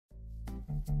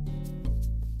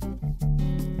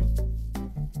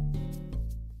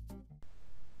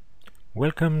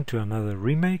Welcome to another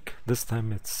remake. This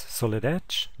time it's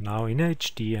SolidEdge, now in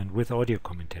HD and with audio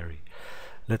commentary.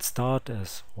 Let's start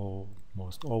as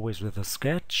almost always with a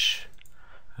sketch.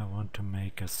 I want to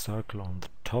make a circle on the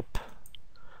top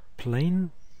plane.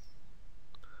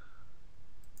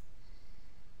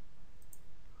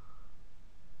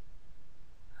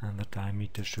 And the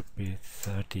diameter should be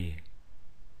 30.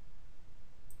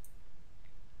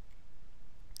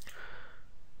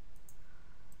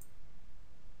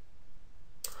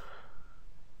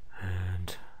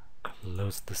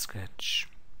 Close the sketch.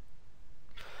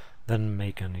 Then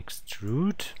make an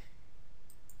extrude.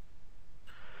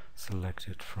 Select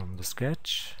it from the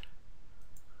sketch.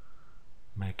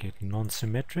 Make it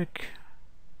non-symmetric.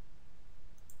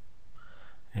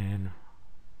 In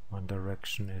one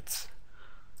direction it's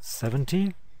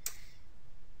 70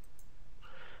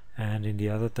 and in the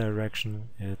other direction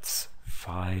it's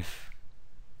 5.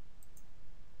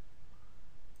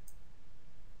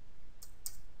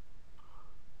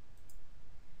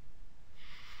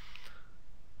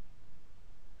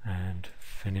 And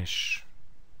finish.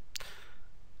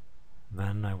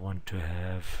 Then I want to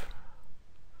have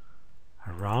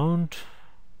a round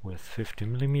with 50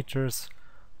 millimeters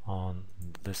on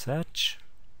this edge.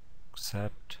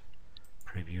 Accept,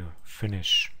 preview,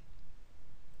 finish.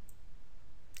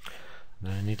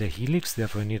 Then I need a helix,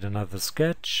 therefore I need another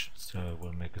sketch. So I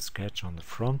will make a sketch on the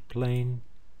front plane.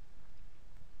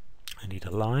 I need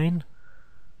a line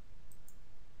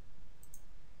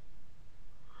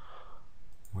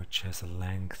which has a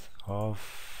length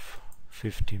of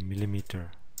 50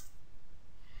 millimeter.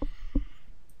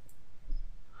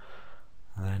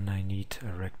 Then I need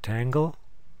a rectangle.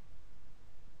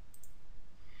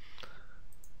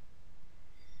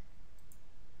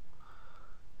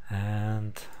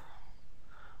 And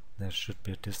there should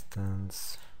be a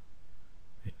distance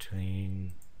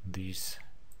between these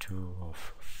two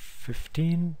of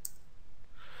 15.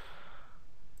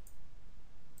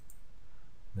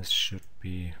 This should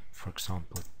be, for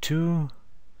example, 2,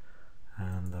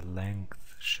 and the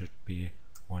length should be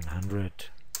 100.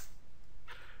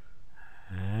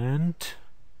 And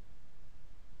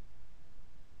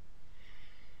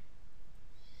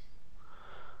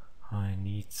I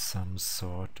need some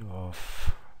sort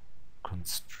of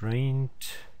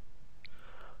constraint.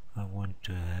 I want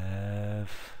to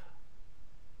have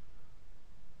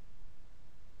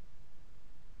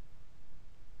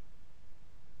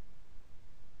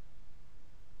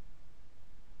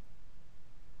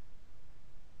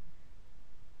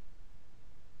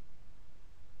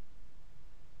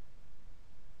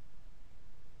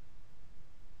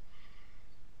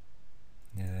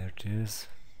it is,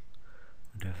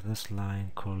 and have this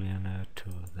line collinear to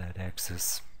that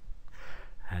axis,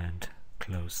 and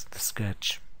close the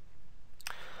sketch.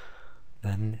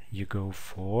 Then you go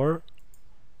for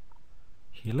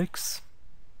helix,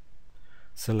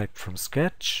 select from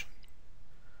sketch,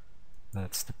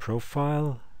 that's the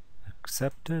profile,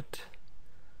 accept it,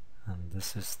 and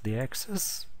this is the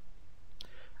axis,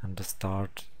 and the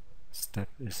start step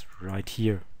is right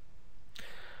here.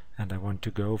 And I want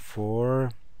to go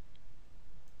for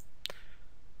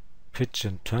pitch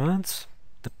and turns.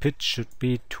 The pitch should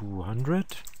be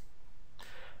 200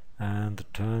 and the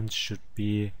turns should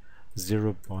be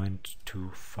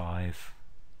 0.25.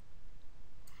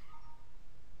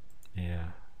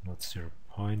 Yeah, not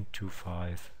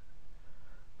 0.25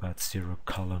 but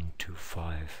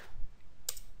 0:25.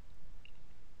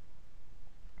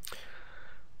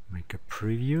 Make a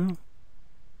preview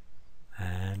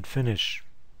and finish.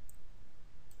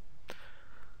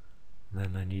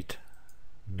 Then I need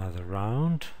another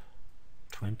round,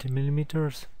 20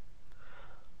 millimeters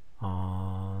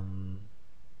on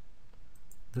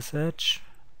this edge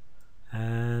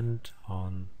and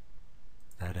on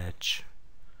that edge.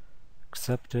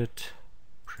 Accept it,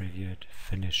 preview it,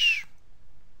 finish.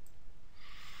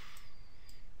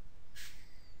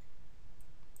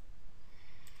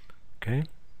 Okay,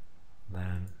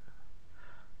 then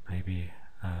maybe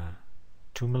a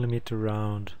 2 millimeter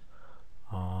round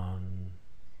on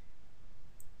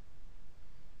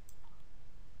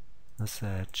this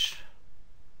edge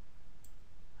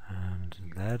and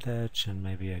that edge, and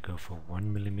maybe I go for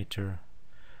 1 millimeter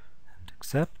and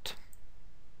accept,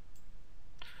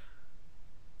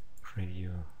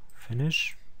 preview,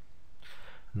 finish.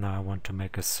 Now I want to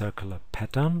make a circular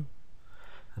pattern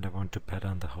and I want to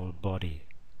pattern the whole body.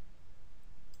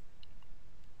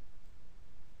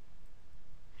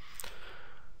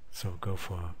 So go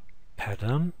for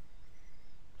pattern,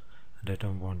 and I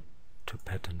don't want to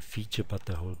pattern feature but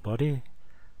the whole body.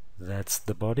 That's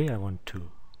the body I want to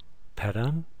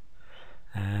pattern,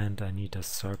 and I need a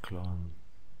circle on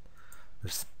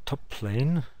this top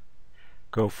plane,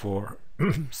 go for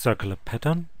circular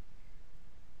pattern.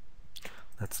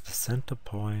 That's the center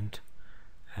point,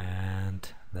 and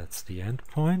that's the end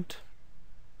point.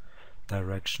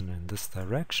 Direction in this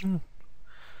direction,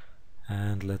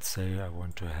 and let's say I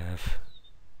want to have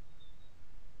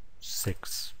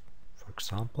 6, for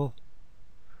example.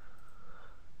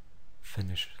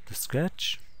 Finish the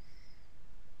sketch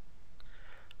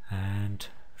and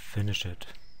finish it.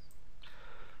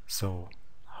 So,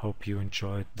 hope you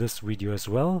enjoyed this video as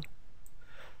well.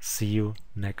 See you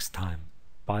next time.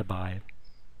 Bye bye.